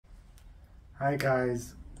Hi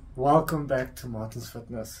guys, welcome back to Martin's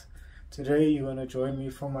Fitness. Today you're going to join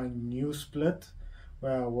me for my new split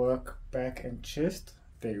where I work back and chest,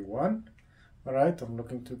 day one. Alright, I'm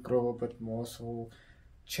looking to grow a bit more, so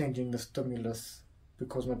changing the stimulus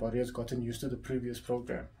because my body has gotten used to the previous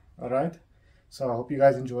program. Alright, so I hope you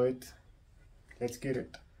guys enjoy it. Let's get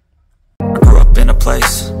it. I grew up in a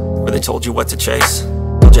place where they told you what to chase,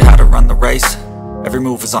 told you how to run the race. Every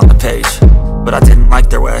move was on the page, but I didn't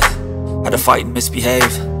like their way. Had to fight and misbehave,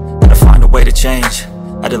 had to find a way to change,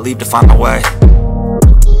 had to leave to find my way.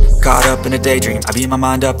 Caught up in a daydream, I beat my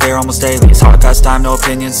mind up there almost daily. It's how I pass time, no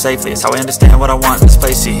opinions safely. It's how I understand what I want in this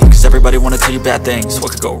place, see. Cause everybody wanna tell you bad things,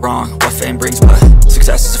 what could go wrong, what fame brings. But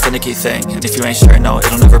success is a finicky thing, and if you ain't sure, no,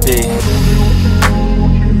 it'll never be.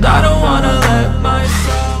 I don't wanna let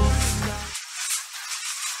myself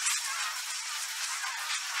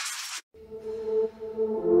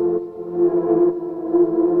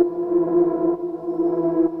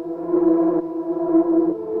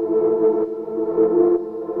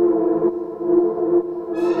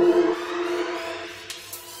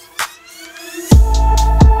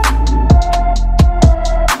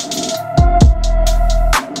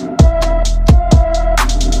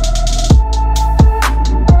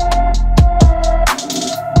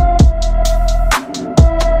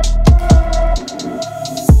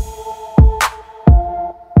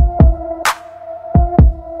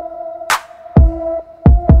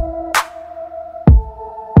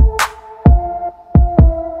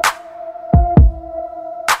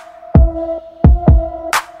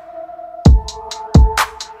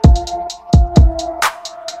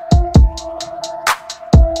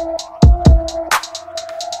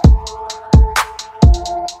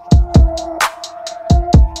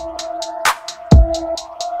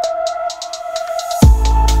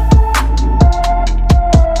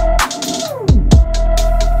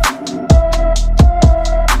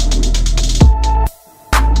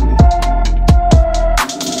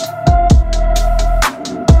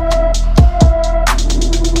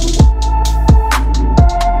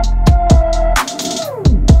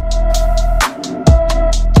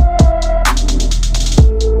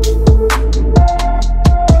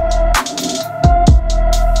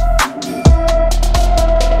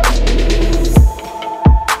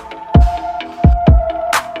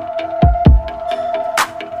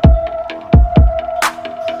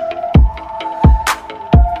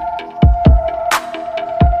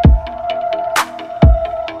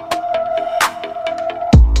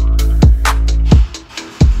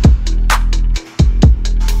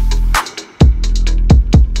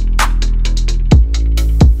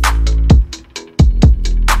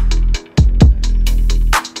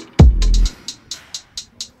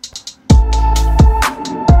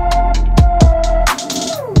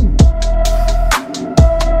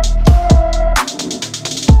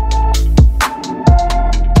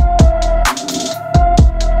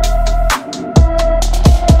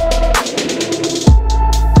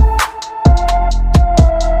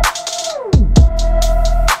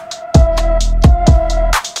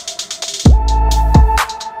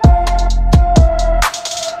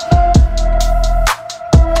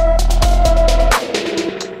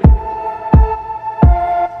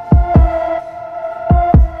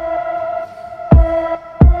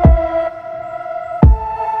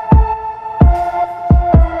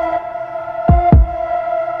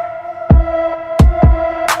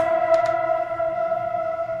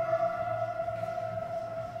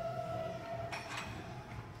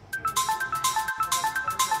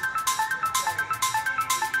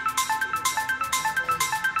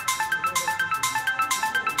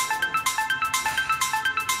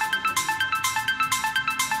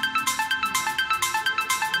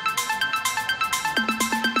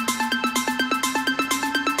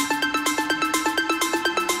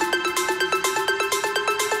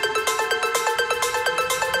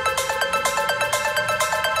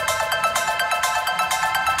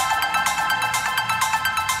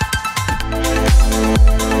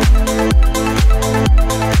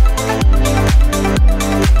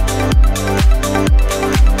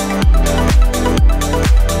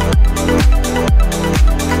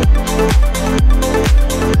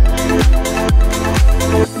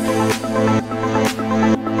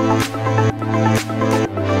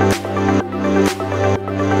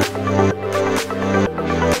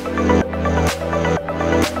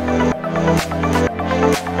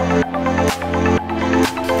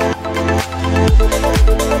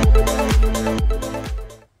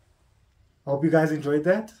Hope you guys enjoyed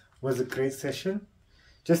that. It was a great session.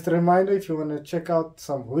 Just a reminder, if you want to check out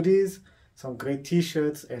some hoodies, some great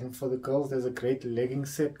t-shirts, and for the girls there's a great legging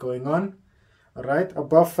set going on. Alright,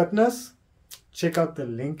 Above Fitness, check out the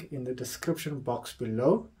link in the description box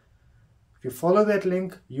below. If you follow that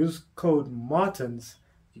link, use code MARTINS,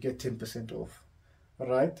 you get 10% off.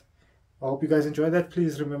 Alright, I hope you guys enjoy that.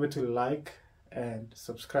 Please remember to like and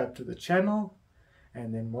subscribe to the channel,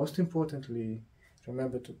 and then most importantly,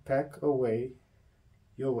 remember to pack away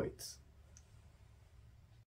your weights.